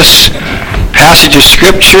passage of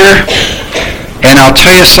Scripture, and I'll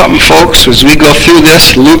tell you something, folks, as we go through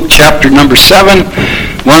this, Luke chapter number 7,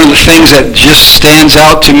 one of the things that just stands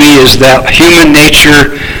out to me is that human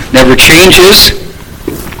nature never changes.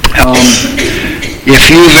 If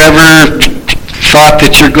you've ever thought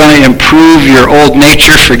that you're going to improve your old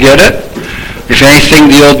nature, forget it. If anything,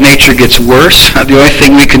 the old nature gets worse. The only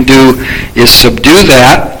thing we can do is subdue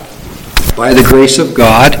that by the grace of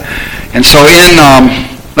God. And so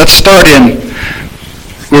let's start in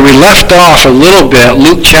where we left off a little bit,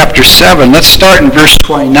 Luke chapter 7. Let's start in verse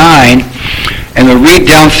 29, and we'll read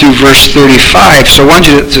down through verse 35. So I want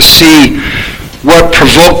you to see what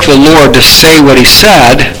provoked the Lord to say what he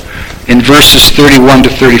said in verses 31 to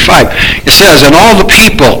 35. It says, "And all the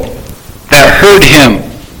people that heard him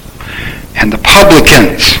and the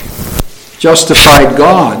publicans justified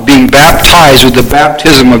God, being baptized with the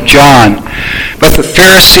baptism of John. But the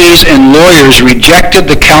Pharisees and lawyers rejected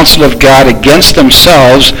the counsel of God against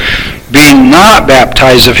themselves, being not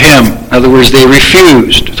baptized of him." In other words, they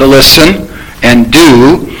refused to listen and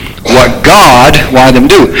do what God wanted them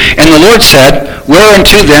to do. "And the Lord said,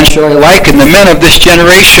 Whereunto then shall I liken the men of this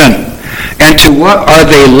generation? And to what are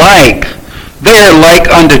they like? They are like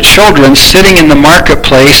unto children sitting in the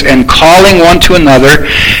marketplace and calling one to another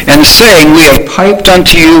and saying, We have piped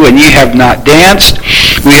unto you, and ye have not danced.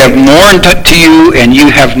 We have mourned unto you, and you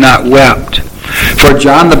have not wept. For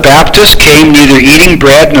John the Baptist came neither eating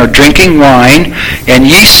bread nor drinking wine, and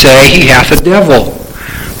ye say, He hath a devil.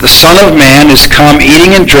 The Son of Man is come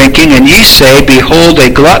eating and drinking, and ye say, Behold,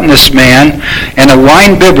 a gluttonous man, and a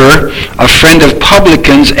winebibber, a friend of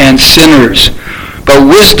publicans and sinners. But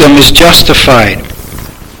wisdom is justified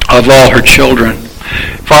of all her children."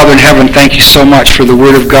 Father in heaven, thank you so much for the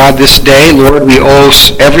word of God this day. Lord, we owe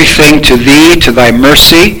everything to thee, to thy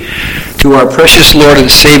mercy, to our precious Lord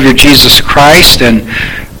and Savior Jesus Christ, and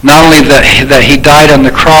not only that he died on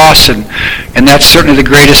the cross, and that's certainly the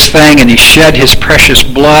greatest thing, and he shed his precious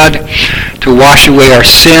blood to wash away our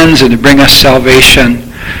sins and to bring us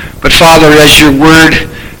salvation. But Father, as your word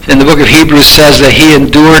in the book of Hebrews says that he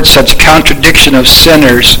endured such contradiction of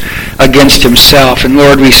sinners against himself. And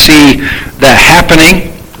Lord, we see that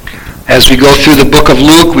happening as we go through the book of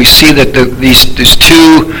Luke. We see that these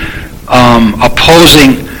two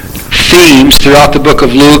opposing themes throughout the book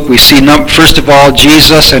of Luke. We see, first of all,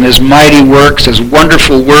 Jesus and his mighty works, his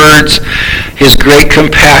wonderful words, his great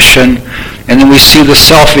compassion, and then we see the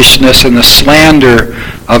selfishness and the slander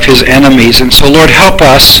of his enemies. And so, Lord, help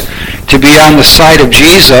us to be on the side of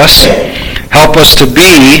Jesus. Help us to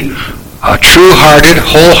be true-hearted,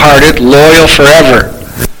 wholehearted, loyal forever.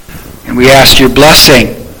 And we ask your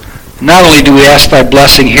blessing. Not only do we ask thy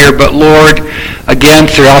blessing here, but Lord, again,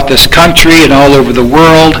 throughout this country and all over the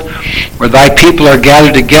world, where thy people are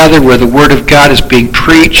gathered together, where the word of God is being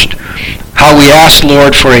preached, how we ask,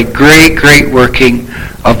 Lord, for a great, great working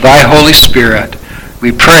of thy Holy Spirit.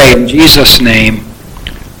 We pray in Jesus' name.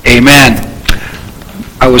 Amen.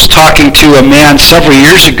 I was talking to a man several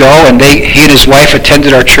years ago, and he and his wife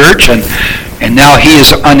attended our church, and now he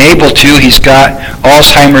is unable to. He's got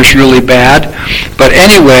Alzheimer's really bad. But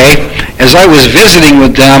anyway, as I was visiting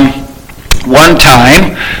with them one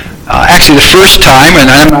time, actually the first time, and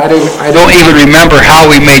I don't even remember how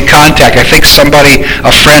we made contact. I think somebody,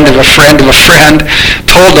 a friend of a friend of a friend,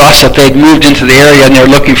 told us that they'd moved into the area and they were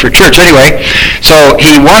looking for church. Anyway, so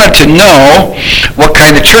he wanted to know what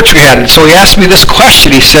kind of church we had. And so he asked me this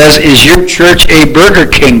question. He says, "Is your church a Burger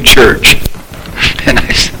King church?" And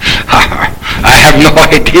I said, "I have no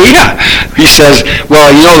idea." He says,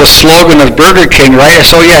 "Well, you know the slogan of Burger King, right?" I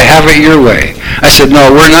said, "Oh, yeah, have it your way." I said,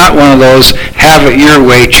 "No, we're not one of those have it your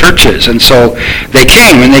way churches." And so they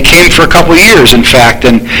came, and they came for a couple of years, in fact.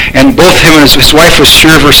 And both him and his wife was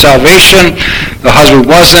sure of her salvation. The husband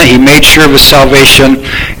wasn't. He made sure of his salvation.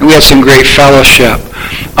 And we had some great fellowship.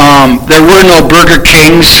 There were no Burger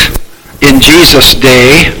Kings in Jesus'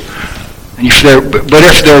 day. But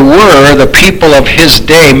if there were, the people of his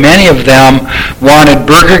day, many of them wanted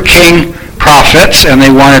Burger King prophets, and they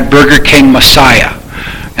wanted Burger King Messiah.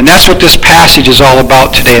 And that's what this passage is all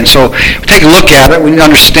about today. And so take a look at it. We need to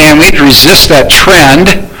understand, we need to resist that trend.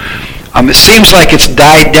 It seems like it's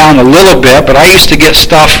died down a little bit, but I used to get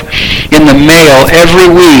stuff in the mail every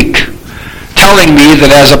week telling me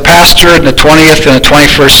that as a pastor in the 20th and the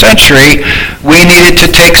 21st century, we needed to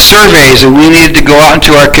take surveys, and we needed to go out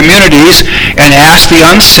into our communities and ask the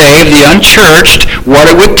unsaved, the unchurched, what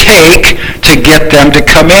it would take to get them to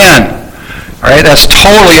come in. All right, that's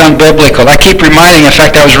totally unbiblical. I keep reminding, in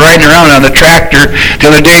fact, I was riding around on the tractor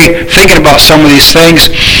the other day thinking about some of these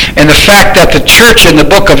things, and the fact that the church in the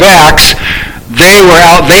book of Acts, They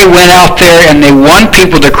went out there and they won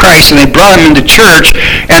people to Christ and they brought them into church,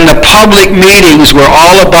 and the public meetings were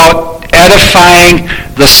all about edifying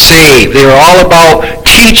the saved. They were all about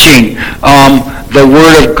teaching the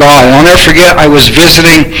Word of God. And I'll never forget, I was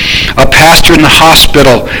visiting a pastor in the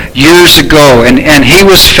hospital years ago, and he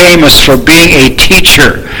was famous for being a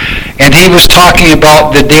teacher. And he was talking about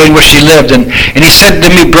the day in which he lived. And he said to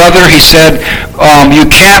me, brother, he said, you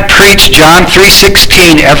can't preach John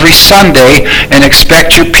 3:16 every Sunday and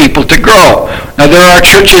expect your people to grow. Now, there are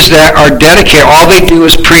churches that are dedicated. All they do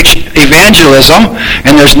is preach evangelism,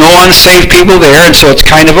 and there's no unsaved people there, and so it's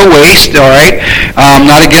kind of a waste, all right?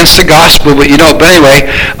 Not against the gospel, but anyway.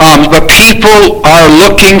 But people are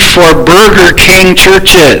looking for Burger King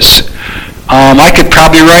churches. I could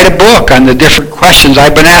probably write a book on the different questions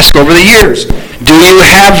I've been asked over the years. Do you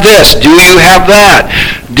have this? Do you have that?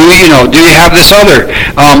 Do you have this other?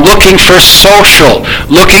 Looking for social,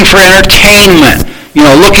 looking for entertainment,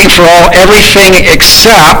 looking for everything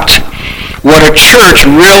except what a church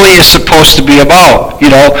really is supposed to be about.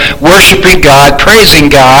 Worshiping God, praising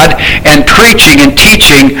God, and preaching and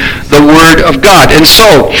teaching the Word of God. And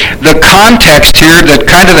so the context here, the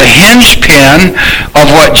kind of the hinge pin of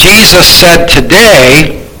what Jesus said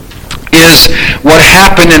today is what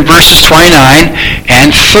happened in verses 29 and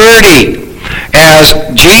 30. As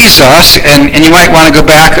Jesus, and you might want to go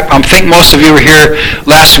back, I think most of you were here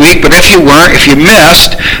last week, but if you weren't, if you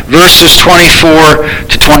missed, verses 24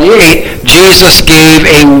 to 28, Jesus gave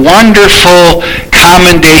a wonderful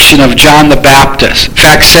commendation of John the Baptist. In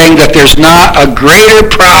fact, saying that there's not a greater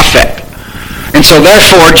prophet. And so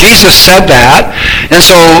therefore, Jesus said that, and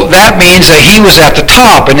so that means that he was at the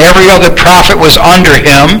top, and every other prophet was under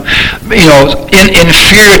him,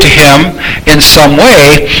 inferior to him in some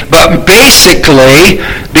way, but basically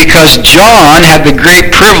because John had the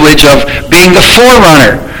great privilege of being the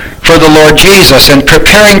forerunner for the Lord Jesus and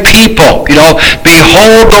preparing people.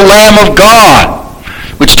 Behold the Lamb of God,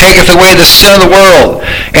 which taketh away the sin of the world.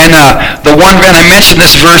 And and I mentioned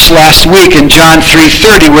this verse last week in John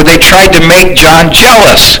 3:30, where they tried to make John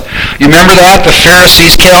jealous. You remember that? The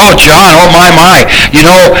Pharisees came, oh, John, oh my.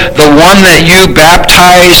 The one that you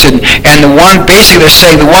baptized, and the one, basically they're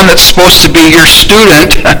saying, the one that's supposed to be your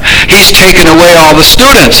student, he's taken away all the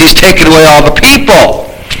students. He's taken away all the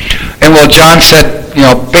people. And John said,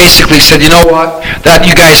 basically said, you know what? That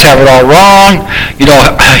you guys have it all wrong.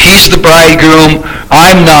 He's the bridegroom.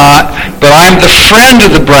 I'm not, but I'm the friend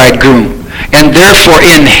of the bridegroom. And therefore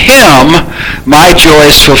in him, my joy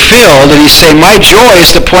is fulfilled. And he's saying, my joy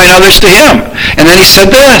is to point others to him. And then he said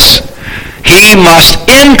this, he must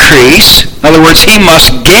increase. In other words, he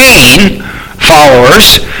must gain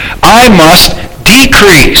followers. I must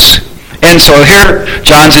decrease. And so here,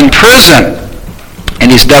 John's in prison. And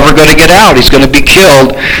he's never going to get out. He's going to be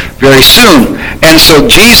killed very soon. And so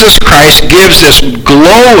Jesus Christ gives this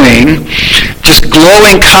glowing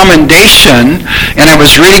commendation. And I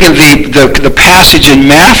was reading the passage in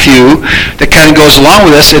Matthew that kind of goes along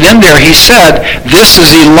with this. And in there he said, this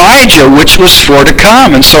is Elijah, which was for to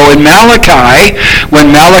come. And so in Malachi, when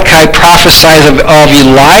Malachi prophesies of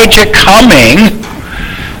Elijah coming,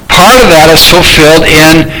 part of that is fulfilled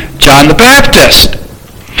in John the Baptist.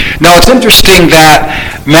 Now, it's interesting that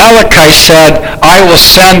Malachi said, I will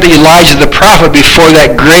send Elijah the prophet before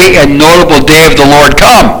that great and notable day of the Lord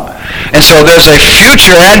come. And so there's a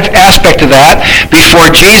future aspect of that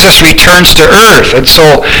before Jesus returns to earth. And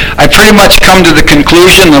so I pretty much come to the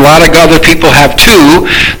conclusion, a lot of other people have too,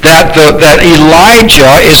 that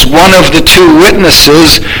Elijah is one of the two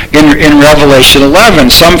witnesses in Revelation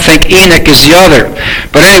 11. Some think Enoch is the other.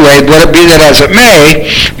 But anyway, let it be that as it may,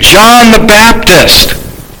 John the Baptist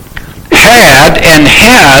had and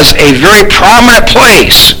has a very prominent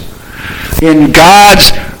place in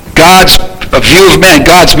God's view of men,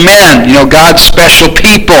 God's men, God's special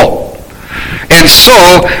people. And so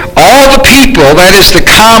all the people, that is the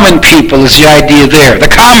common people is the idea there,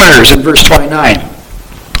 the commoners in verse 29,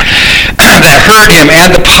 that heard him,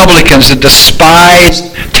 and the publicans, the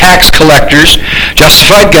despised tax collectors,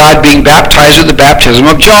 justified God, being baptized with the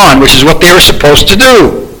baptism of John, which is what they were supposed to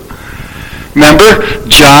do. Remember,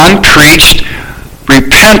 John preached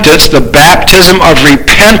repentance, the baptism of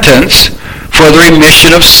repentance for the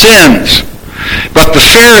remission of sins. But the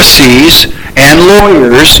Pharisees and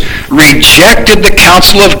lawyers rejected the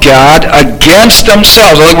counsel of God against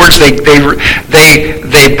themselves. In other words,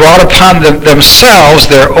 they brought upon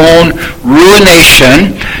themselves their own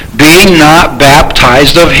ruination, being not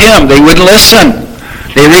baptized of him. They wouldn't listen.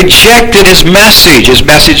 They rejected his message. His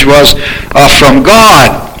message was from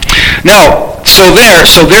God. Now, so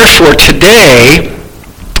therefore today,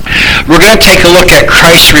 We're going to take a look at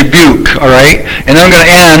Christ's rebuke, all right? And then I'm going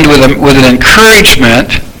to end with an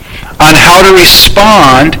encouragement on how to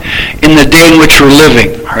respond in the day in which we're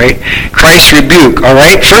living, all right? Christ's rebuke, all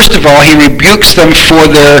right? First of all, he rebukes them for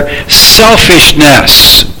their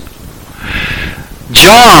selfishness.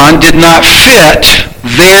 John did not fit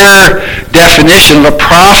their definition of a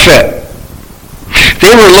prophet.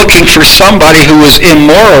 They were looking for somebody who was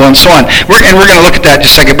immoral and so on. We're going to look at that in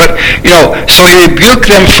just a second. But, so he rebuked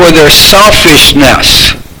them for their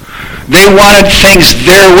selfishness. They wanted things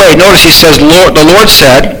their way. Notice he says, the Lord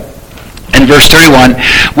said, in verse 31,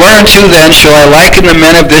 whereunto then shall I liken the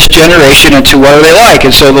men of this generation, and to what are they like?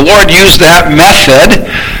 And so the Lord used that method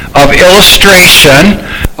of illustration,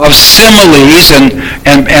 of similes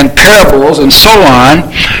and parables and so on.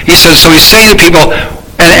 He says, so he's saying to people,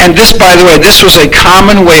 and this, by the way, this was a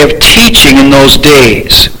common way of teaching in those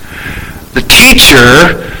days. The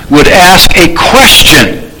teacher would ask a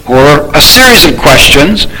question or a series of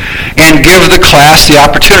questions and give the class the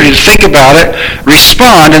opportunity to think about it,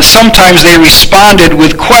 respond, and sometimes they responded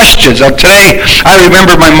with questions. Today, I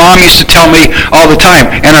remember my mom used to tell me all the time,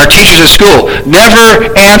 and our teachers at school,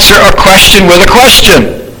 never answer a question with a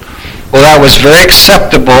question. Well, that was very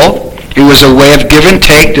acceptable. It was a way of give and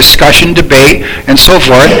take, discussion, debate, and so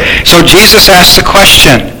forth. So Jesus asked the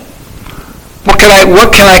question,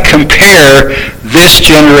 what can I compare this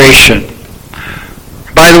generation?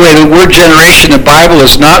 By the way, the word generation in the Bible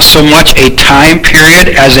is not so much a time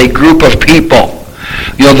period as a group of people.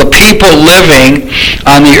 The people living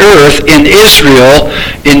on the earth in Israel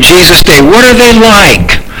in Jesus' day, what are they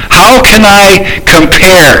like? How can I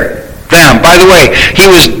compare them? By the way,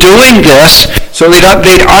 he was doing this so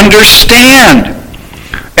they'd understand,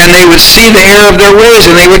 and they would see the error of their ways,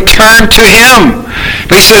 and they would turn to him.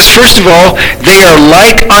 But he says, first of all, they are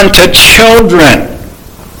like unto children.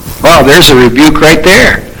 Wow, there's a rebuke right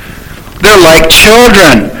there. They're like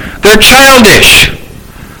children. They're childish.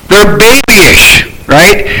 They're babyish,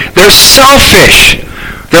 right? They're selfish.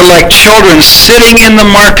 They're like children sitting in the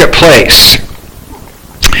marketplace.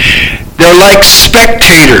 They're like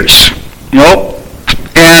spectators,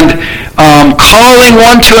 and calling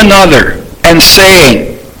one to another and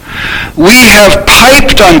saying, we have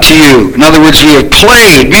piped unto you. In other words, we have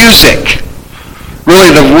played music.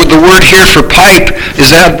 Really, the word here for pipe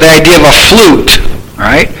is the idea of a flute,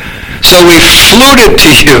 right? So we fluted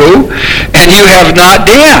to you, and you have not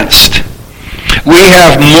danced. We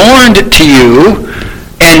have mourned to you,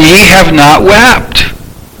 and ye have not wept.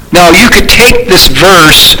 Now, you could take this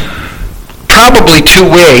verse probably two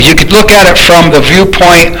ways. You could look at it from the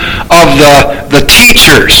viewpoint of the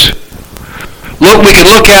teachers. We can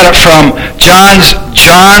look at it from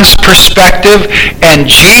John's perspective and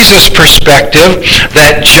Jesus' perspective,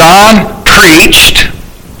 that John preached,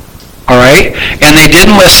 all right, and they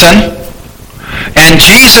didn't listen, and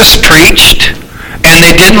Jesus preached, and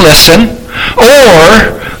they didn't listen.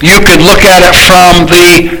 Or you could look at it from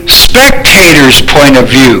the spectator's point of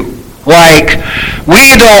view. Like,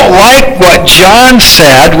 we don't like what John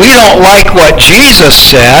said, we don't like what Jesus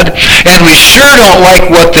said, and we sure don't like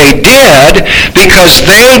what they did because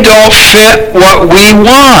they don't fit what we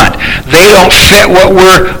want. They don't fit what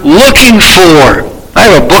we're looking for. I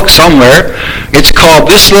have a book somewhere. It's called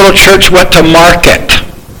This Little Church Went to Market.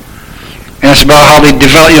 And it's about how they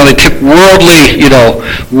developed, they took worldly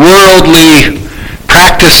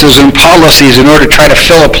practices and policies in order to try to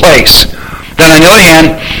fill a place. Then on the other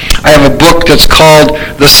hand, I have a book that's called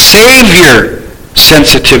The Savior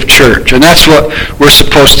Sensitive Church, and that's what we're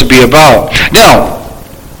supposed to be about. Now,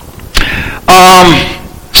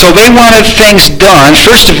 so they wanted things done.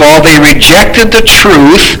 First of all, they rejected the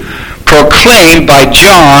truth proclaimed by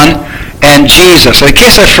John and Jesus. In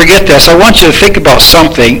case I forget this, I want you to think about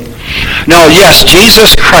something. Now, yes,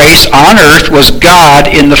 Jesus Christ on earth was God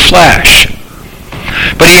in the flesh,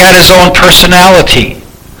 but he had his own personality.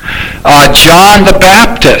 John the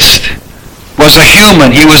Baptist was a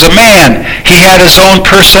human. He was a man. He had his own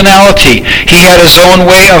personality. He had his own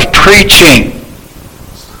way of preaching.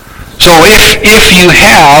 So if you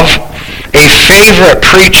have a favorite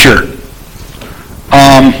preacher,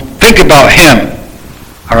 think about him.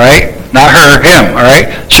 All right? Not her, him. All right?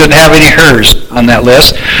 Shouldn't have any hers on that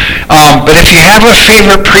list. But if you have a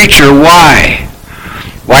favorite preacher, why?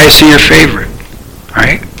 Why is he your favorite? All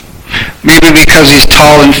right? Maybe because he's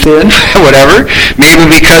tall and thin, whatever. Maybe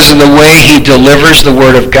because of the way he delivers the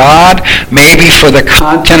Word of God. Maybe for the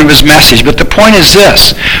content of his message. But the point is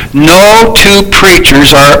this. No two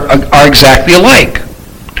preachers are exactly alike.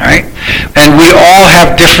 Right? And we all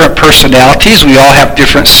have different personalities. We all have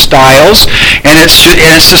different styles. And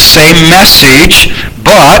it's the same message,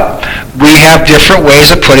 but we have different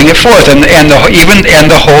ways of putting it forth. And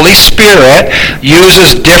the Holy Spirit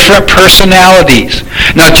uses different personalities.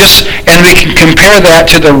 Now and we can compare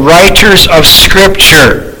that to the writers of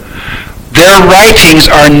Scripture. Their writings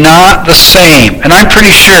are not the same. And I'm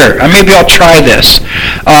pretty sure, maybe I'll try this.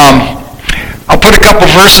 I'll put a couple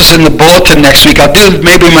verses in the bulletin next week. I'll do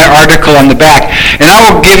maybe my article on the back. And I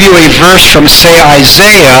will give you a verse from, say,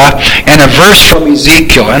 Isaiah and a verse from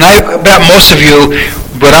Ezekiel. And I bet most of you,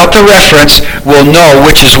 without the reference, will know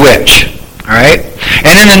which is which. All right?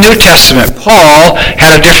 And in the New Testament, Paul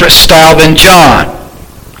had a different style than John.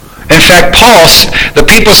 In fact, the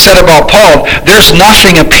people said about Paul, there's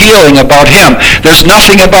nothing appealing about him. There's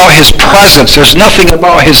nothing about his presence. There's nothing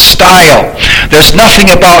about his style. There's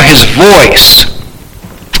nothing about his voice,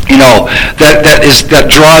 that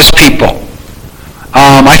draws people.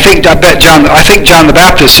 I think John the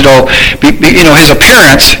Baptist, his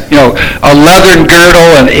appearance, a leathern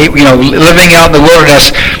girdle and, living out in the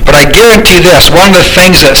wilderness. But I guarantee this, one of the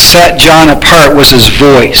things that set John apart was his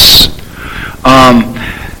voice.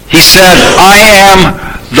 He said, I am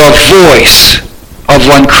the voice of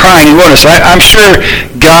one crying in the wilderness. I'm sure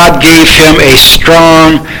God gave him a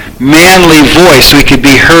strong, manly voice so he could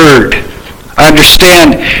be heard. I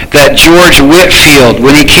understand that George Whitefield,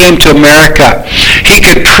 when he came to America, he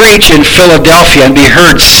could preach in Philadelphia and be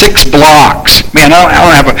heard 6 blocks. Man, I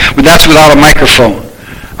don't have that's without a microphone.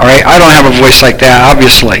 All right, I don't have a voice like that,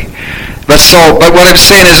 obviously. But what I'm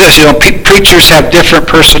saying is this, preachers have different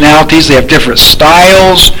personalities, they have different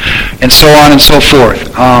styles, and so on and so forth.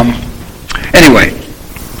 Anyway,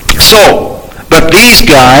 but these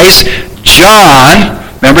guys, John,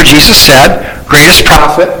 remember Jesus said, greatest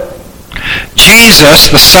prophet, Jesus,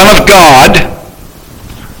 the Son of God,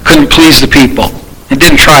 couldn't please the people. He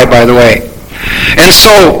didn't try, by the way. And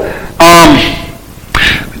so,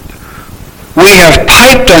 we have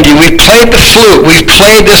piped on you. We've played the flute. We've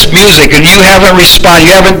played this music, and you haven't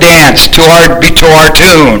responded. You haven't danced to our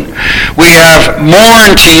tune. We have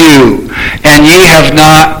mourned to you, and ye have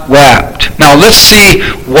not wept. Now let's see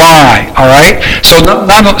why. All right. So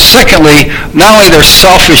secondly, not only there's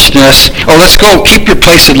selfishness. Let's go. Keep your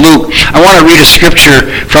place in Luke. I want to read a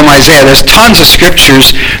scripture from Isaiah. There's tons of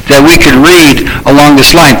scriptures that we could read along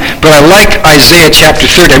this line, but I like Isaiah chapter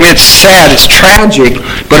 30. It's sad. It's tragic,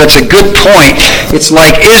 but it's a good point. It's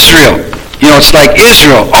like Israel. It's like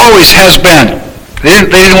Israel always has been. They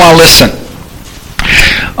didn't want to listen.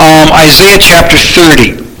 Isaiah chapter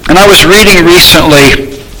 30. And I was reading through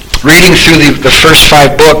the first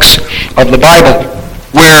 5 books of the Bible,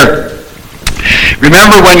 where,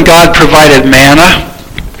 remember when God provided manna?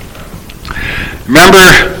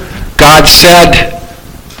 Remember God said,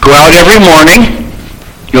 go out every morning.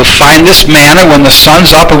 You'll find this manna when the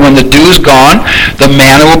sun's up and when the dew's gone. The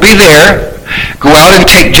manna will be there. Go out and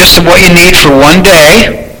take just what you need for one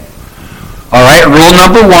day. All right, rule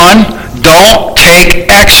number 1, don't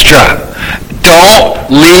take extra.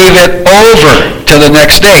 Don't leave it over to the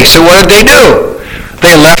next day. So what did they do?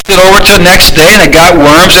 They left it over to the next day and it got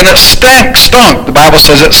worms and it stunk. The Bible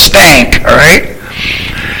says it stank, all right?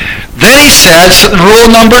 Then he says, rule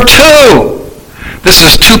number 2. This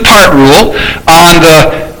is a 2-part rule. On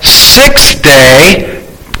the 6th day,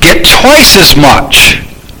 get twice as much.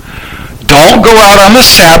 Don't go out on the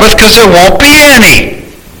Sabbath because there won't be any.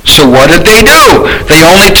 So what did they do? They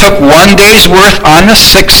only took 1 day's worth on the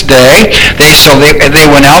 6th day. They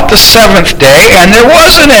went out the 7th day and there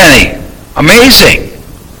wasn't any. Amazing.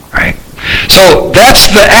 Right? So that's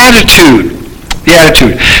the attitude. The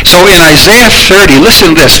attitude. So in Isaiah 30,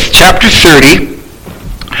 listen to this, chapter 30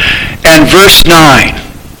 and verse 9.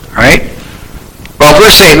 Right? Well,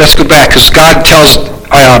 verse 8, let's go back, because God tells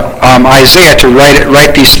Isaiah to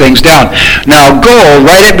write these things down. Now go,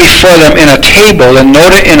 write it before them in a table and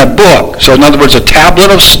note it in a book. So in other words, a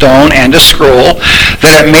tablet of stone and a scroll,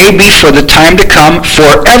 that it may be for the time to come,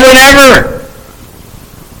 forever and ever.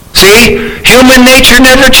 See? Human nature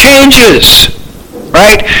never changes.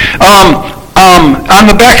 Right? On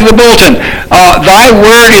the back of the bulletin, thy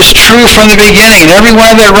word is true from the beginning. Every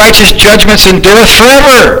one of thy righteous judgments endureth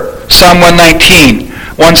forever. Psalm 119,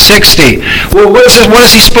 160. Well, what is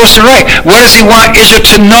he supposed to write? What does he want Israel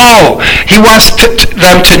to know? He wants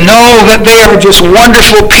them to know that they are just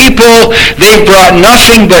wonderful people. They brought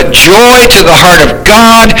nothing but joy to the heart of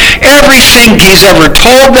God. Everything he's ever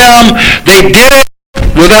told them, they did it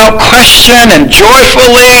without question and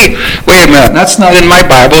joyfully. Wait a minute, that's not in my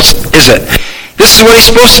Bible, is it? This is what he's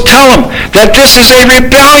supposed to tell them, that this is a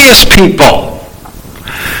rebellious people.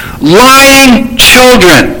 Lying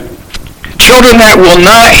children that will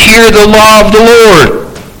not hear the law of the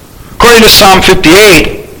Lord. According to Psalm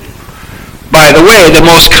 58, By the way, the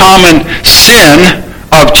most common sin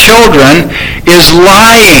of children is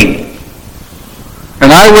lying.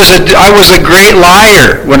 And I was a great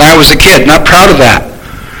liar when I was a kid. Not proud of that.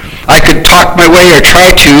 I could talk my way, or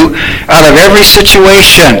try to, out of every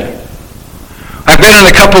situation. I've been in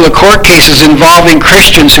a couple of court cases involving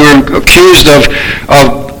Christians who are accused of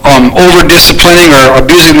over-disciplining or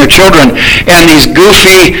abusing their children, and these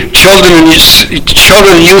goofy children and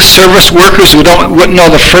youth service workers who wouldn't know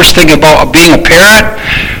the first thing about being a parent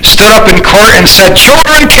stood up in court and said,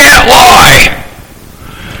 "Children can't lie.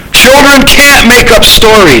 Children can't make up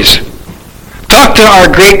stories." Talk to our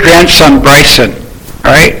great-grandson, Bryson,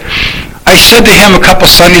 all right? I said to him a couple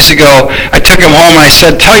Sundays ago, I took him home and I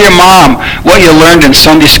said, "Tell your mom what you learned in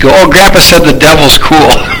Sunday school." "Oh, Grandpa said the devil's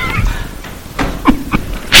cool."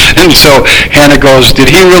 And so Hannah goes, "Did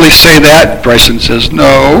he really say that?" Bryson says,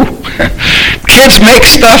 "No." Kids make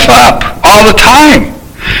stuff up all the time.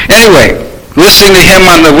 Anyway, listening to him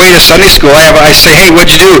on the way to Sunday school, I say, "Hey,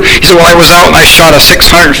 what'd you do?" He said, "Well, I was out and I shot a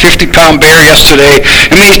 650-pound bear yesterday."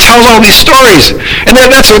 I mean, he tells all these stories. And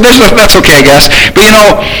that's okay, I guess. But you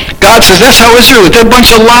know, God says, that's how Israel is. They're a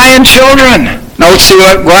bunch of lying children. Now let's see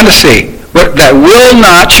what we're going to see.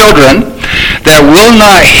 Children that will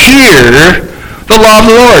not hear the law of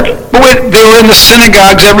the Lord. But they were in the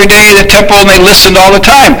synagogues every day, the temple, and they listened all the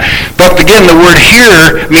time. But again, the word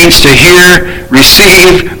hear means to hear,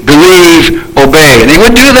 receive, believe, obey. And they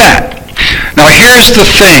would do that. Now here's the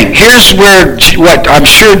thing. Here's what I'm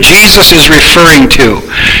sure Jesus is referring to.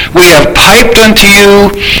 "We have piped unto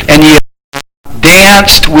you, and ye have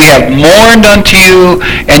danced. We have mourned unto you,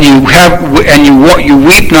 and you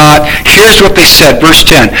weep not." Here's what they said, verse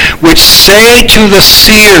 10. "Which say to the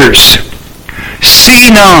seers, see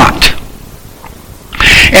not,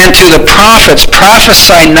 and to the prophets,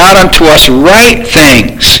 prophesy not unto us right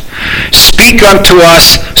things. Speak unto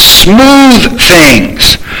us smooth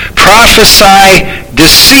things. Prophesy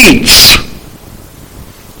deceits.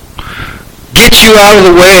 Get you out of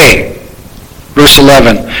the way." Verse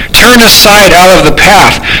 11. "Turn aside out of the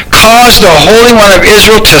path. Cause the Holy One of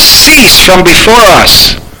Israel to cease from before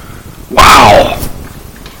us." Wow.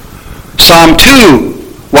 Psalm 2.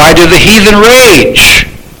 "Why do the heathen rage?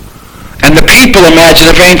 And the people imagine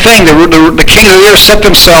a vain thing. The kings of the earth set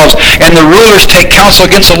themselves, and the rulers take counsel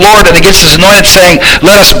against the Lord and against his anointed, saying,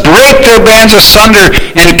 Let us break their bands asunder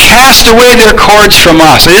and cast away their cords from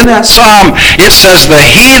us." And in that psalm, it says the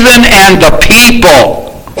heathen and the people.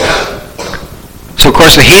 So, of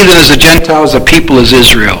course, the heathen is the Gentiles, the people is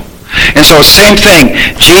Israel. And so, same thing.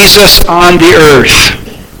 Jesus on the earth.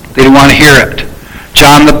 They didn't want to hear it.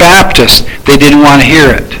 John the Baptist, they didn't want to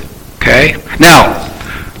hear it. Okay? Now,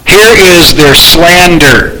 here is their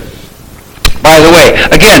slander. By the way,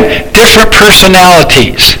 again, different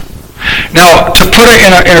personalities. Now, to put it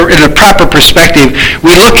in a proper perspective,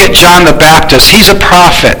 we look at John the Baptist. He's a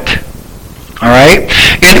prophet. All right?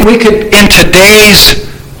 And we could, in today's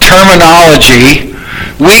terminology,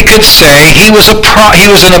 we could say he was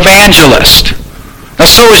an evangelist. Now,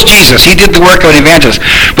 so was Jesus. He did the work of an evangelist.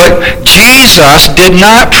 But Jesus did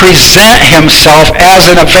not present himself as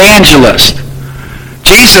an evangelist.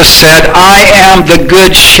 Jesus said, "I am the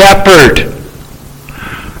good shepherd."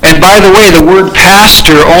 And by the way, the word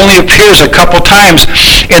pastor only appears a couple times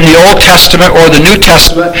in the Old Testament or the New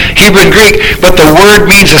Testament, Hebrew and Greek, but the word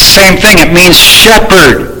means the same thing. It means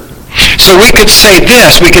shepherd. So we could say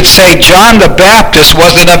this. We could say John the Baptist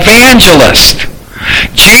was an evangelist.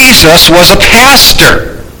 Jesus was a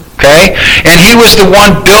pastor, okay? And he was the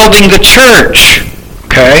one building the church,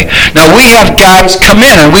 okay? Now we have guys come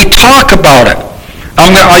in and we talk about it.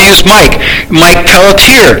 I'll use Mike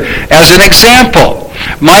Pelletier as an example.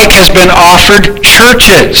 Mike has been offered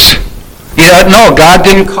churches. He said, "No, God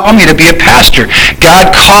didn't call me to be a pastor.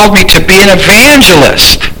 God called me to be an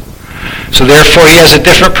evangelist." So therefore he has a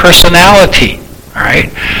different personality. All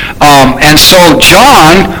right, and so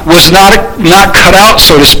John was not cut out,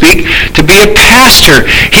 so to speak, to be a pastor.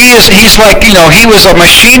 He's like, he was a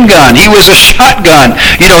machine gun. He was a shotgun.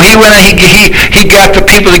 He went and he got the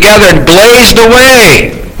people together and blazed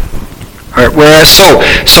away. All right, whereas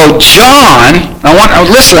so John, I want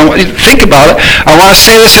you to think about it. I want to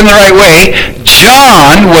say this in the right way.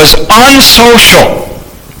 John was unsocial.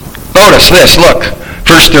 Notice this. Look,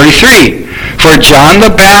 verse 33. "For John the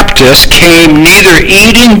Baptist came neither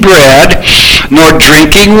eating bread nor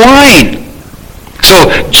drinking wine." So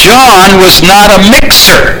John was not a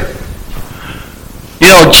mixer.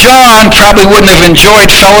 John probably wouldn't have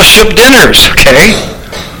enjoyed fellowship dinners, okay?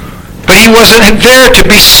 But he wasn't there to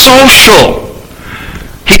be social.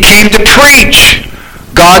 He came to preach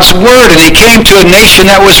God's word, and he came to a nation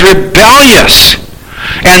that was rebellious.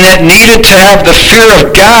 and that needed to have the fear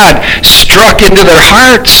of God struck into their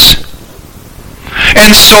hearts.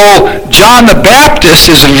 And so John the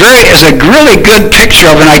Baptist is a really good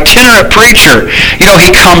picture of an itinerant preacher. You know,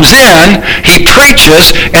 he comes in, he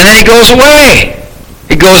preaches, and then he goes away.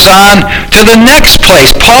 He goes on to the next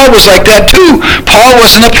place. Paul was like that too. Paul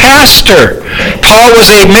wasn't a pastor. Paul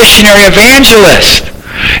was a missionary evangelist.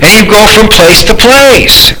 And he'd go from place to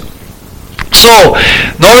place. So,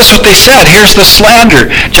 notice what they said. Here's the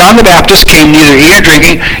slander. John the Baptist came neither eating or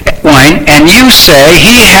drinking wine, and you say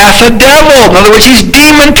he hath a devil. In other words, he's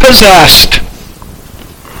demon-possessed.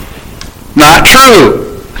 Not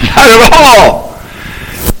true. Not at all.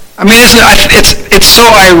 I mean, it's so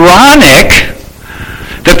ironic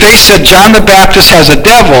that they said John the Baptist has a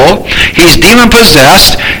devil, he's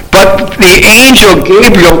demon-possessed, but the angel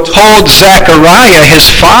Gabriel told Zechariah, his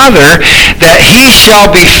father, that he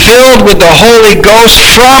shall be filled with the Holy Ghost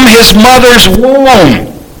from his mother's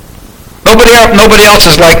womb. Nobody else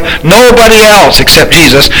is like nobody else except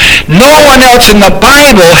Jesus. No one else in the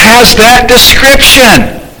Bible has that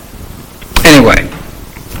description. Anyway.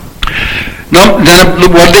 No,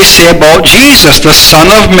 then what did they say about Jesus? The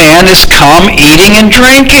Son of Man is come eating and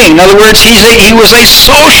drinking. In other words, he was a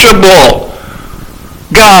sociable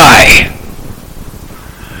guy.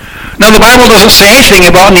 Now, the Bible doesn't say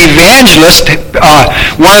anything about an evangelist.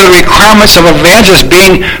 One of the requirements of evangelist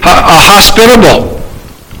being hospitable.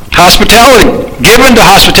 Hospitality, given to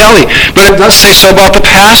hospitality. But it does say so about the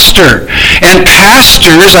pastor. And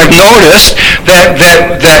pastors, I've noticed that,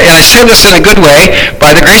 and I say this in a good way,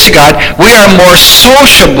 by the grace of God, we are more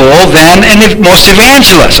sociable than most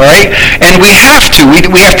evangelists, all right? And we have to.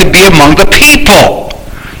 We have to be among the people.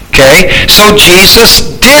 Okay? So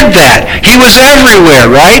Jesus did that. He was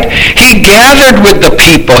everywhere, right? He gathered with the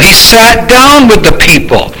people. He sat down with the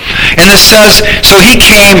people. And it says, so he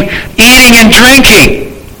came eating and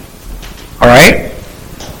drinking. All right?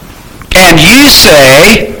 And ye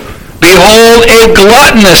say, behold, a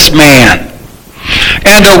gluttonous man,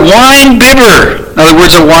 and a wine bibber, in other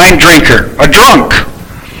words, a wine drinker, a drunk,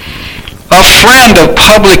 a friend of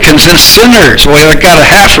publicans and sinners. Well, I got a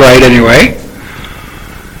half right anyway.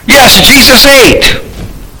 Yes, Jesus ate.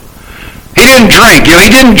 He didn't drink. You know, he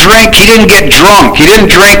didn't drink. He didn't get drunk. He didn't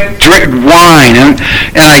drink wine. And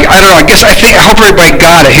I don't know. I hope everybody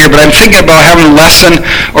got it here. But I'm thinking about having a lesson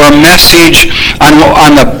or a message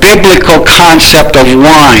on the biblical concept of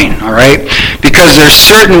wine. All right, because there's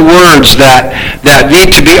certain words that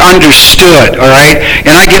need to be understood. All right,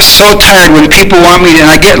 and I get so tired when people want me to, and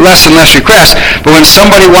I get less and less requests. But when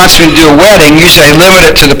somebody wants me to do a wedding, usually I limit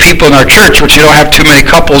it to the people in our church, which you don't have too many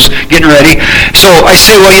couples getting ready. So I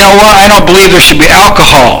say, well, you know what? I don't believe there should be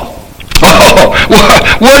alcohol. Oh,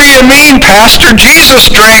 what do you mean, Pastor? Jesus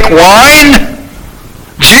drank wine?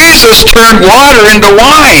 Jesus turned water into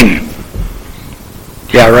wine.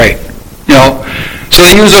 Yeah, right. You know, so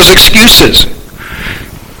they use those excuses.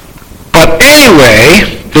 But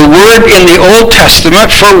anyway, the word in the Old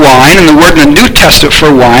Testament for wine and the word in the New Testament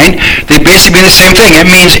for wine, they basically mean the same thing. It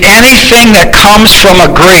means anything that comes from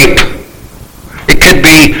a grape. It could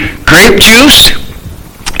be grape juice.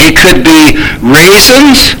 It could be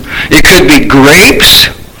raisins. It could be grapes.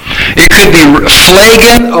 It could be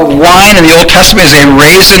flagon of wine in the Old Testament is a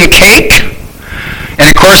raisin cake. And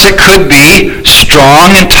of course it could be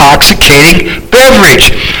strong, intoxicating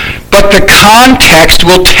beverage. But the context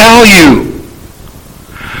will tell you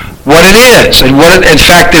what it is. And in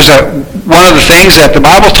fact, there's one of the things that the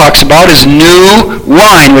Bible talks about is new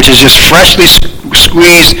wine, which is just freshly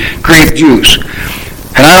squeezed grape juice.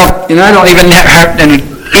 And I don't even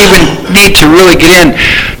need to really get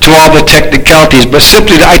into all the technicalities, but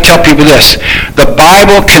simply I tell people this. The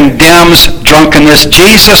Bible condemns drunkenness.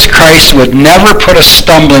 Jesus Christ would never put a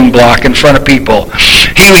stumbling block in front of people.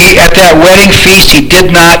 He at that wedding feast, he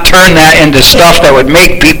did not turn that into stuff that would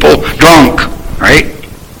make people drunk, right?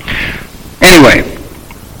 Anyway,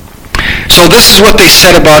 so this is what they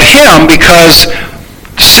said about him because,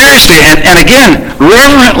 seriously, and again,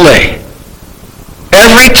 reverently,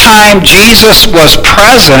 every time Jesus was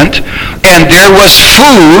present and there was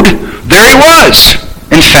food, there he was.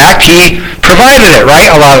 In fact, he provided it, right,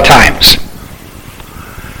 a lot of times.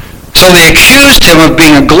 So they accused him of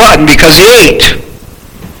being a glutton because he ate.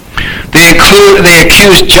 They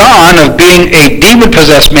accused John of being a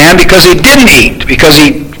demon-possessed man because he didn't eat, because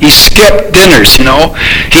he skipped dinners, you know.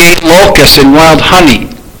 He ate locusts and wild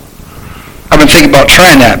honey. I've been thinking about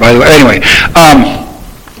trying that, by the way. Anyway,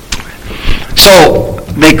 so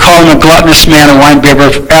they call him a gluttonous man, a wine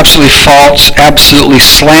bibber, absolutely false, absolutely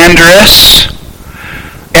slanderous.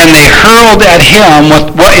 And they hurled at him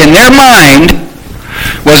with what in their mind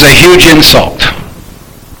was a huge insult.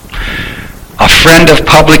 friend of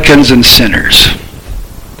publicans and sinners.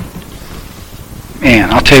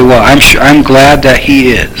 Man, I'll tell you what, I'm glad that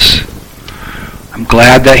he is. I'm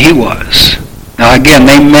glad that he was. Now again,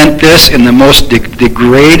 they meant this in the most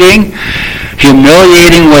degrading,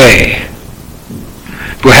 humiliating way.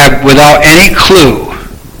 Without any clue,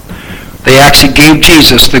 they actually gave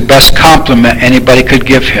Jesus the best compliment anybody could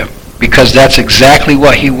give him, because that's exactly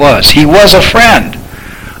what he was. He was a friend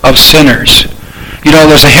of sinners. You know,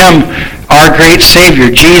 there's a hymn, Our Great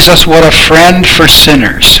Savior, Jesus, what a friend for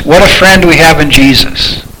sinners. What a friend we have in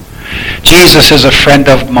Jesus. Jesus is a friend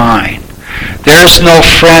of mine. There's no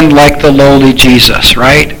friend like the lowly Jesus,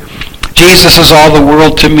 right? Jesus is all the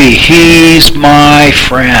world to me. He's my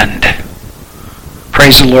friend.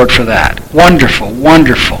 Praise the Lord for that. Wonderful,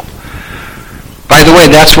 wonderful. By the way,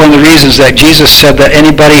 that's one of the reasons that Jesus said that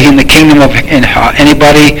anybody the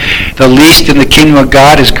least in the kingdom of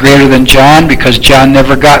God is greater than John, because John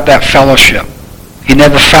never got that fellowship. He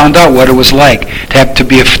never found out what it was like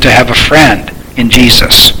to have a friend in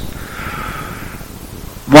Jesus.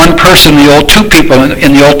 Two people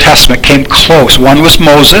in the Old Testament came close. One was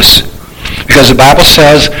Moses, because the Bible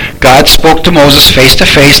says God spoke to Moses face to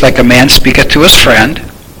face like a man speaketh to his friend.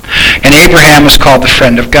 And Abraham is called the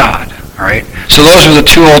friend of God. All right? So those are the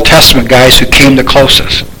two Old Testament guys who came the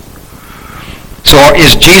closest. So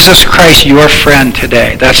is Jesus Christ your friend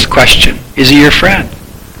today? That's the question. Is he your friend?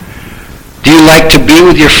 Do you like to be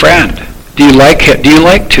with your friend? Do you like it? Do you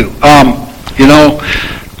like to?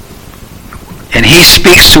 And he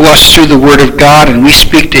speaks to us through the Word of God, and we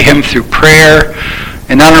speak to him through prayer.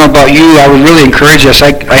 And I don't know about you, I would really encourage us.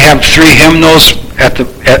 I have 3 hymnals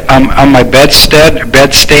on my bedstand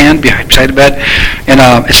beside the bed, and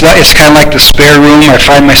it's kind of like the spare room. I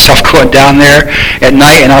find myself going down there at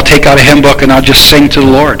night, and I'll take out a hymn book and I'll just sing to the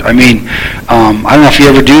Lord. I mean, I don't know if you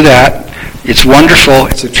ever do that. It's wonderful.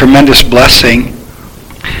 It's a tremendous blessing.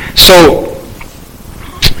 So,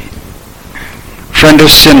 friend of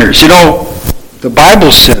sinners. You know, the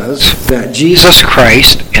Bible says that Jesus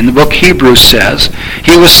Christ, in the book Hebrews says,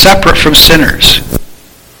 he was separate from sinners.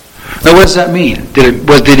 Now what does that mean?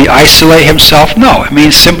 Did he isolate himself? No. It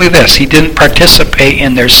means simply this. He didn't participate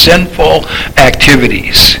in their sinful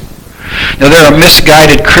activities. Now there are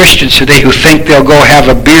misguided Christians today who think they'll go have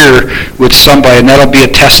a beer with somebody and that'll be a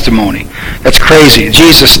testimony. That's crazy.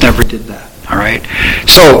 Jesus never did that. All right?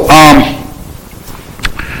 So,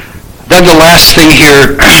 then the last thing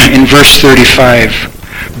here in verse 35,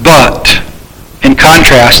 but, in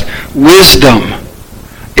contrast, wisdom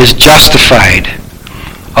is justified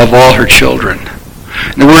of all her children.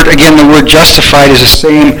 The word justified is the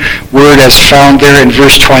same word as found there in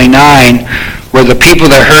verse 29, where the people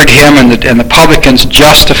that heard him and the publicans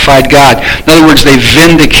justified God. In other words, they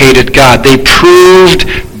vindicated God. They proved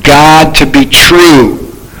God to be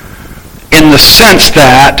true in the sense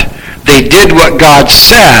that they did what God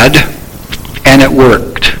said, and it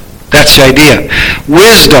worked. That's the idea.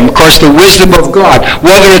 Wisdom, of course, the wisdom of God.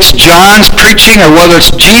 Whether it's John's preaching or whether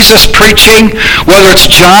it's Jesus preaching, whether it's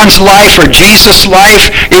John's life or Jesus'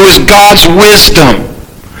 life, it was God's wisdom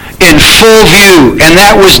in full view, and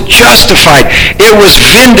that was justified. It was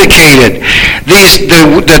vindicated.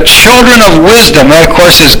 The children of wisdom, that of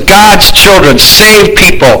course is God's children, saved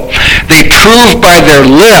people. They prove by their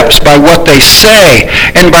lips, by what they say,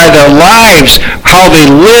 and by their lives, how they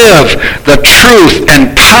live, the truth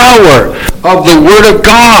and power of the Word of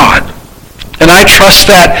God. And I trust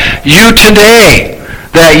that you today,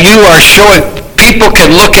 that you are showing, people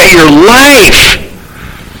can look at your life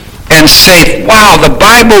and say, wow, the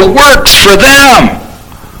Bible works for them.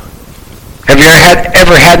 Have you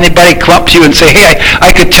ever had anybody come up to you and say, hey,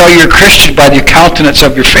 I could tell you're a Christian by the countenance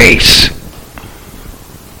of your face?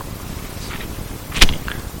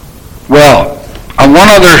 Well, on one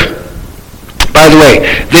other, by the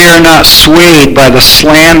way, they are not swayed by the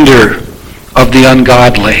slander of the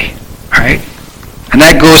ungodly, right? And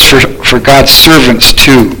that goes for God's servants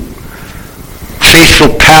too. Faithful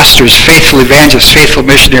pastors, faithful evangelists, faithful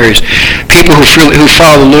missionaries, people who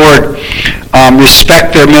follow the Lord,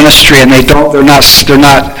 respect their ministry, and they're not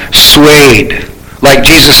swayed. Like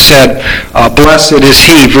Jesus said, blessed is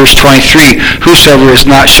he, verse 23, whosoever is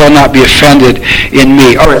not shall not be offended in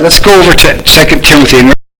me. All right, let's go over to 2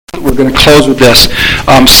 Timothy. We're going to close with this.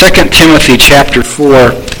 2 Timothy chapter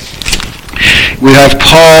 4. We have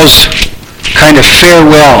Paul's kind of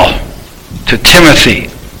farewell to Timothy.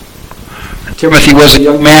 Timothy was a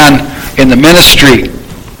young man in the ministry.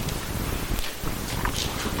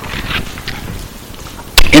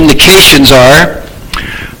 Indications are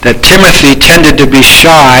that Timothy tended to be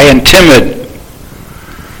shy and timid,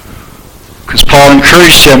 because Paul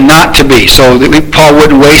encouraged him not to be. So that Paul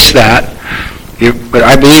wouldn't waste that. But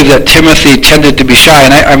I believe that Timothy tended to be shy,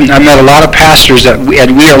 and I met a lot of pastors and we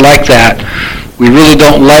are like that. We really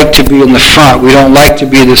don't like to be in the front. We don't like to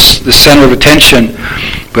be the center of attention,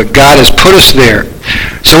 but God has put us there.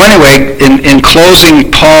 So anyway, in closing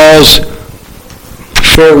Paul's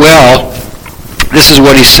farewell, this is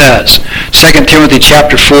what he says. 2 Timothy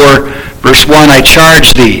chapter 4, verse 1, I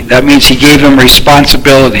charge thee. That means he gave him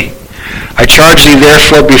responsibility. I charge thee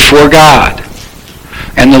therefore before God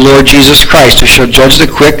and the Lord Jesus Christ, who shall judge the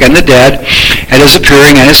quick and the dead at his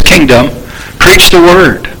appearing and his kingdom. Preach the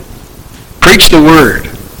word. Preach the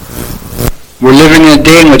word. We're living in a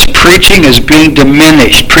day in which preaching is being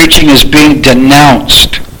diminished. Preaching is being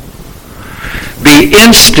denounced. Be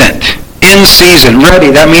instant, in season,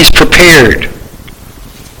 ready. That means prepared.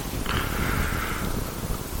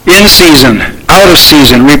 In season, out of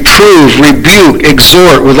season, reprove, rebuke,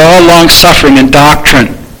 exhort with all long suffering and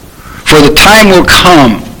doctrine. For the time will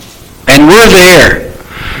come, and we're there.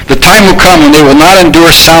 The time will come when they will not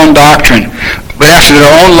endure sound doctrine, but after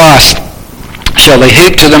their own lust shall they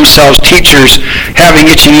heap to themselves teachers having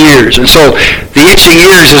itching ears. And so the itching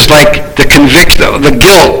ears is like the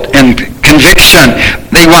guilt and conviction.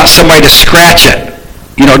 They want somebody to scratch it.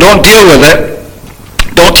 Don't deal with it.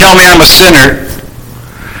 Don't tell me I'm a sinner.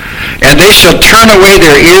 And they shall turn away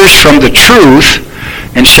their ears from the truth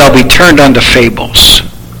and shall be turned unto fables.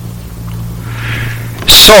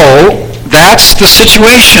 So that's the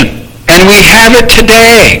situation. And we have it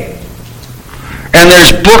today. And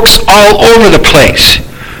there's books all over the place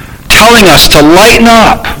telling us to lighten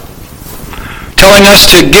up, telling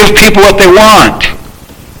us to give people what they want.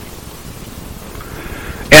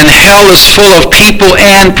 And hell is full of people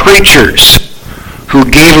and preachers who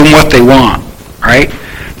gave them what they want, right?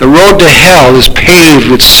 The road to hell is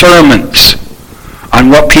paved with sermons on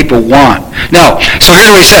what people want. Now, so here's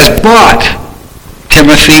what he says, but,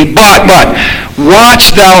 Timothy, but,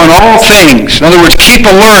 watch thou in all things. In other words, keep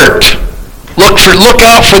alert. Look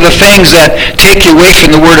out for the things that take you away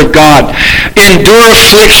from the Word of God. Endure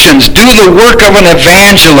afflictions. Do the work of an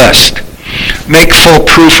evangelist. Make full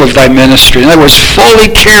proof of thy ministry. In other words,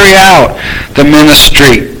 fully carry out the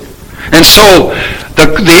ministry. And so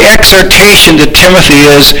the exhortation to Timothy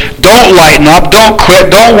is, don't lighten up, don't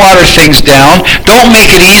quit, don't water things down, don't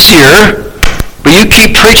make it easier, but you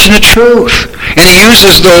keep preaching the truth. And he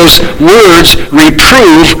uses those words,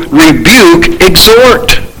 reprove, rebuke,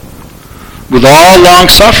 exhort, with all long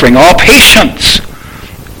suffering, all patience,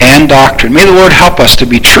 and doctrine. May the Lord help us to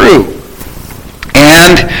be true.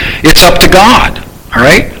 And it's up to God, all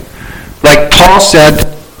right? Like Paul said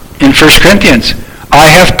in 1 Corinthians,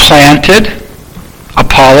 I have planted,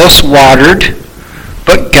 Apollos watered,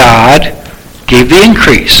 but God gave the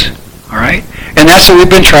increase, all right? And that's what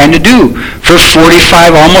we've been trying to do for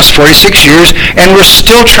 45, almost 46 years, and we're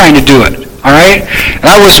still trying to do it, all right? And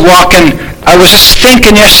I was just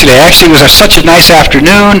thinking yesterday, actually it was such a nice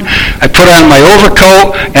afternoon, I put on my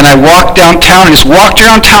overcoat, and I walked downtown, and just walked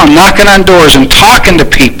around town, knocking on doors and talking to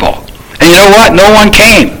people. And you know what? No one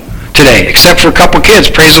came today, except for a couple kids.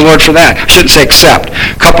 Praise the Lord for that. I shouldn't say except.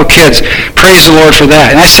 A couple kids. Praise the Lord for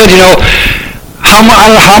that. And I said,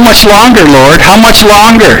 how much longer, Lord? How much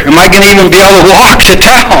longer am I going to even be able to walk to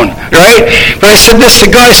town, right? But I said this to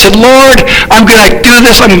God. I said, Lord, I'm going to do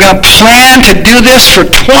this. I'm going to plan to do this for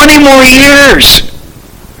 20 more years,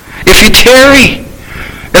 if you tarry.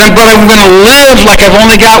 But I'm going to live like I've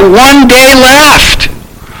only got one day left.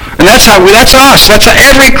 And that's us. That's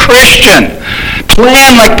every Christian.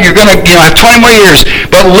 Plan like you're going to have 20 more years,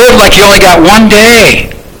 but live like you only got one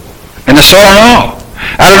day. And so I don't know.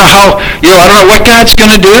 I don't know how, I don't know what God's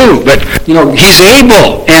going to do, but, he's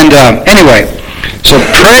able. And anyway, so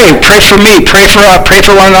pray for me, pray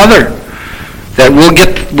for one another, that we'll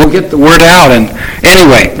get the word out. And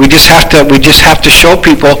anyway, we just have to show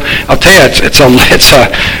people. I'll tell you,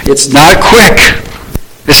 it's not quick.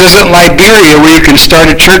 This isn't Liberia where you can start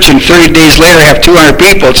a church and 30 days later have 200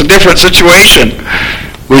 people. It's a different situation.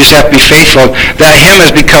 We just have to be faithful. That hymn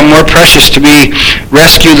has become more precious to me.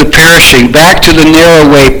 Rescue the perishing, back to the narrow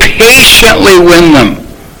way, patiently win them.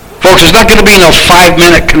 Folks, there's not going to be no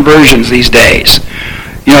 5-minute conversions these days.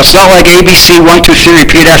 It's not like ABC 1, 2, 3,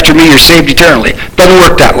 repeat after me, you're saved eternally. Doesn't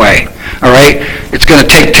work that way. All right? It's going to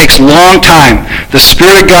takes a long time. The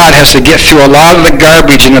Spirit of God has to get through a lot of the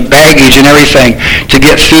garbage and the baggage and everything to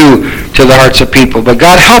get through to the hearts of people. But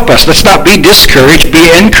God help us. Let's not be discouraged.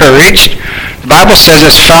 Be encouraged. The Bible says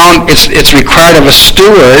it's required of a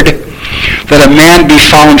steward that a man be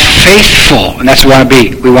found faithful. And that's what we want to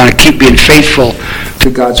be. We want to keep being faithful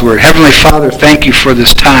to God's Word. Heavenly Father, thank you for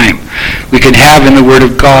this time we can have in the Word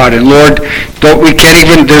of God. And Lord, We can't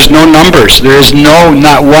even, there's no numbers. There is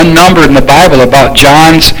not one number in the Bible about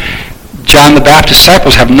John the Baptist's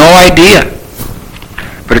disciples have no idea.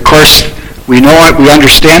 But of course, we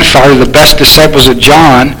understand, Father, the best disciples of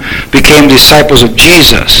John became disciples of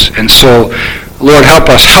Jesus. And so, Lord, help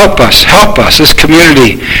us, this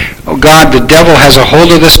community. Oh God, the devil has a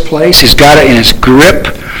hold of this place. He's got it in his grip.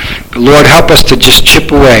 Lord, help us to just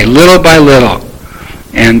chip away, little by little.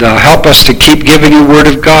 And help us to keep giving you word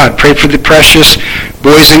of God. Pray for the precious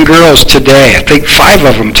boys and girls today. I think 5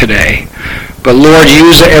 of them today. But Lord,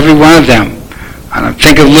 use every one of them. And I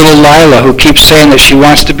think of little Lila, who keeps saying that she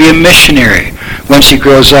wants to be a missionary when she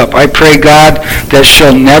grows up. I pray, God, that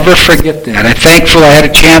she'll never forget that. I'm thankful I had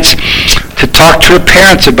a chance to talk to her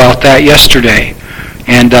parents about that yesterday.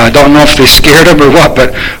 And I don't know if they scared them or what,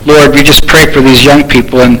 but Lord, we just pray for these young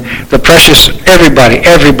people and the precious,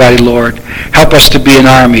 everybody, Lord. Help us to be an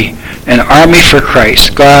army for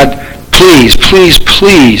Christ. God, please, the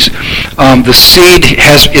seed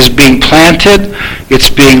is being planted, it's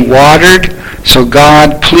being watered, so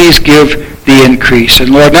God, please give the increase. And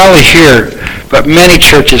Lord, not only here, but many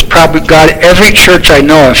churches, probably, God, every church I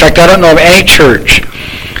know, in fact, I don't know of any church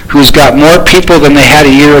who's got more people than they had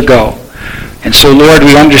a year ago. And so, Lord,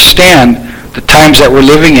 we understand the times that we're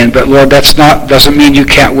living in, but Lord, doesn't mean you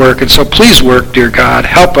can't work. And so please work, dear God.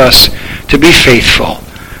 Help us to be faithful.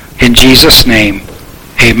 In Jesus' name,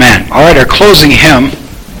 amen. All right, our closing hymn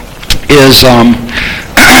is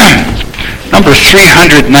number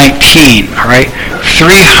 319, all right?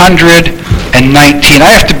 319.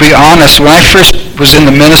 I have to be honest, when I first was in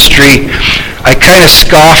the ministry, I kind of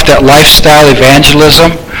scoffed at lifestyle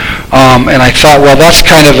evangelism, and I thought, well, that's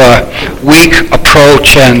kind of a weak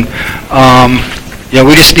approach, and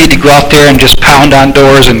we just need to go out there and just pound on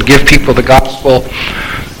doors and give people the gospel.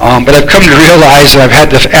 But I've come to realize, and I've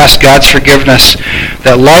had to ask God's forgiveness,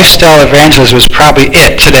 that lifestyle evangelism is probably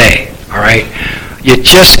it today, all right? You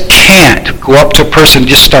just can't go up to a person and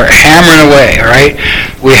just start hammering away, all right?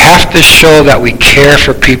 We have to show that we care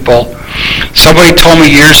for people. Somebody told me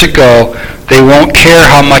years ago, they won't care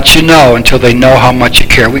how much you know until they know how much you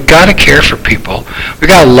care. We've got to care for people. We've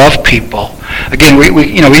got to love people. Again,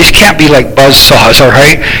 we just can't be like buzzsaws, all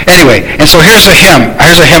right? Anyway, and so here's a hymn.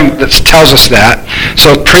 Here's a hymn that tells us that.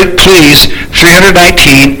 So please,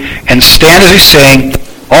 319, and stand as we sing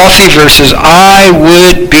all 3 verses. I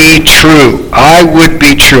would be true. I would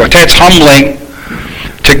be true. I tell you, it's humbling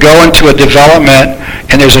to go into a development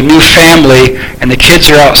and there's a new family and the kids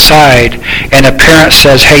are outside and a parent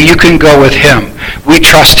says, hey, you can go with him. We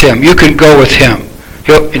trust him. You can go with him.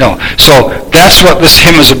 So that's what this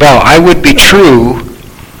hymn is about. I would be true,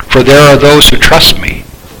 for there are those who trust me.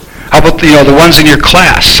 How about the ones in your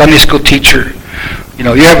class, Sunday school teacher?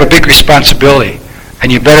 You have a big responsibility.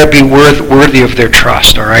 And you better be worthy of their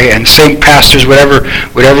trust, all right? And same pastors, whatever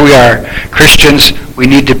we are, Christians, we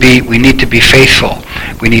need to be faithful.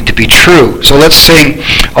 We need to be true. So let's sing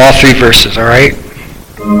all 3 verses, all right?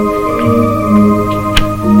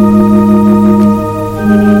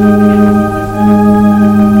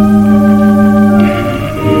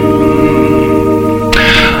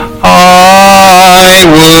 I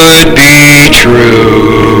would be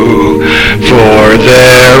true, for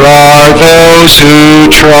there are those who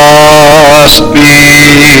trust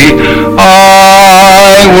me.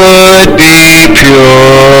 I would be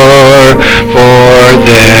pure, for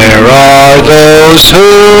there are those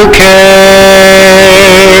who care.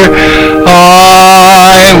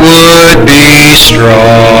 I would be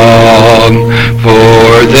strong,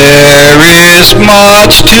 for there is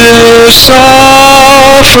much to suffer.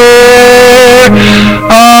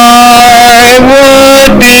 I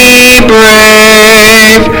would be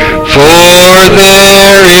brave, for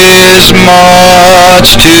there is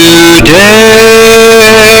much to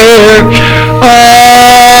dare.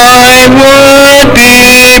 I would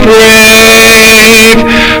be brave,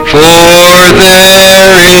 for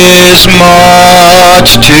there is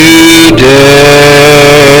much to dare.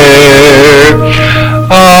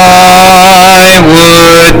 I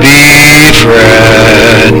would be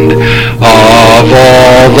friend of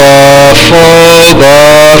all the foe, the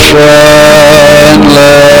friendless.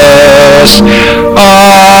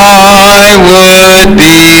 I would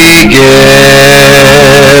be giving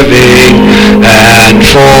and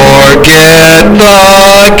forget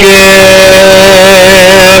the gift.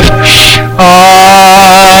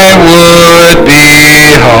 I would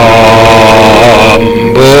be humble,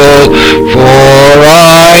 for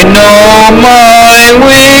I know my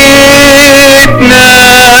weakness.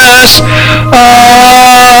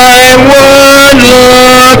 I would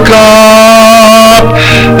look up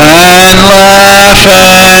and laugh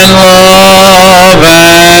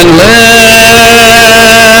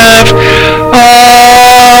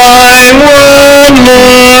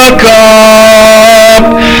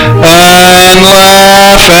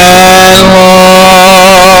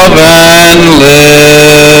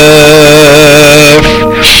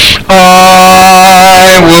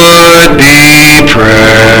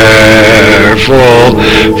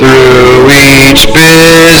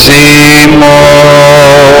same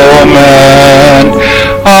moment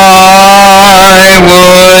I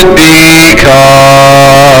would be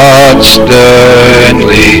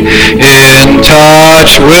constantly in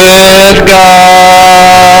touch with God.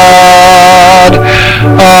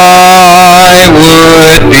 I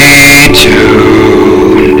would be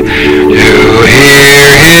tuned to hear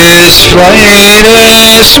His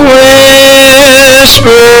slightest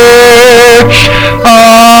whisper.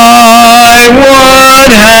 I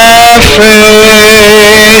would have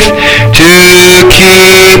faith to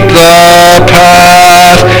keep the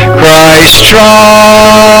path Christ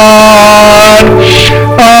trod.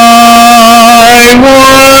 I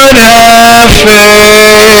would have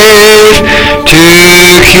faith to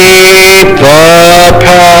keep the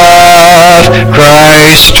path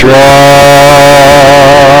Christ trod.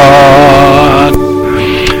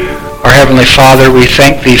 Our Heavenly Father, we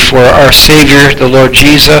thank Thee for our Savior, the Lord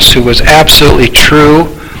Jesus, who was absolutely true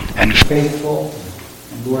and faithful.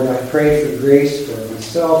 And Lord, I pray for grace for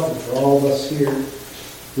myself and for all of us here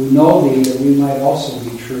who know Thee, that we might also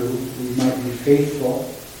be true, we might be faithful.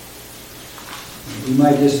 We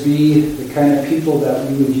might just be the kind of people that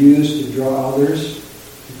we would use to draw others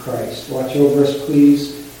to Christ. Watch over us,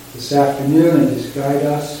 please, this afternoon and just guide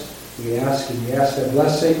us. We ask that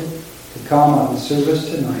blessing to come on the service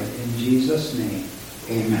tonight. In Jesus' name,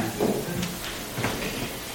 amen.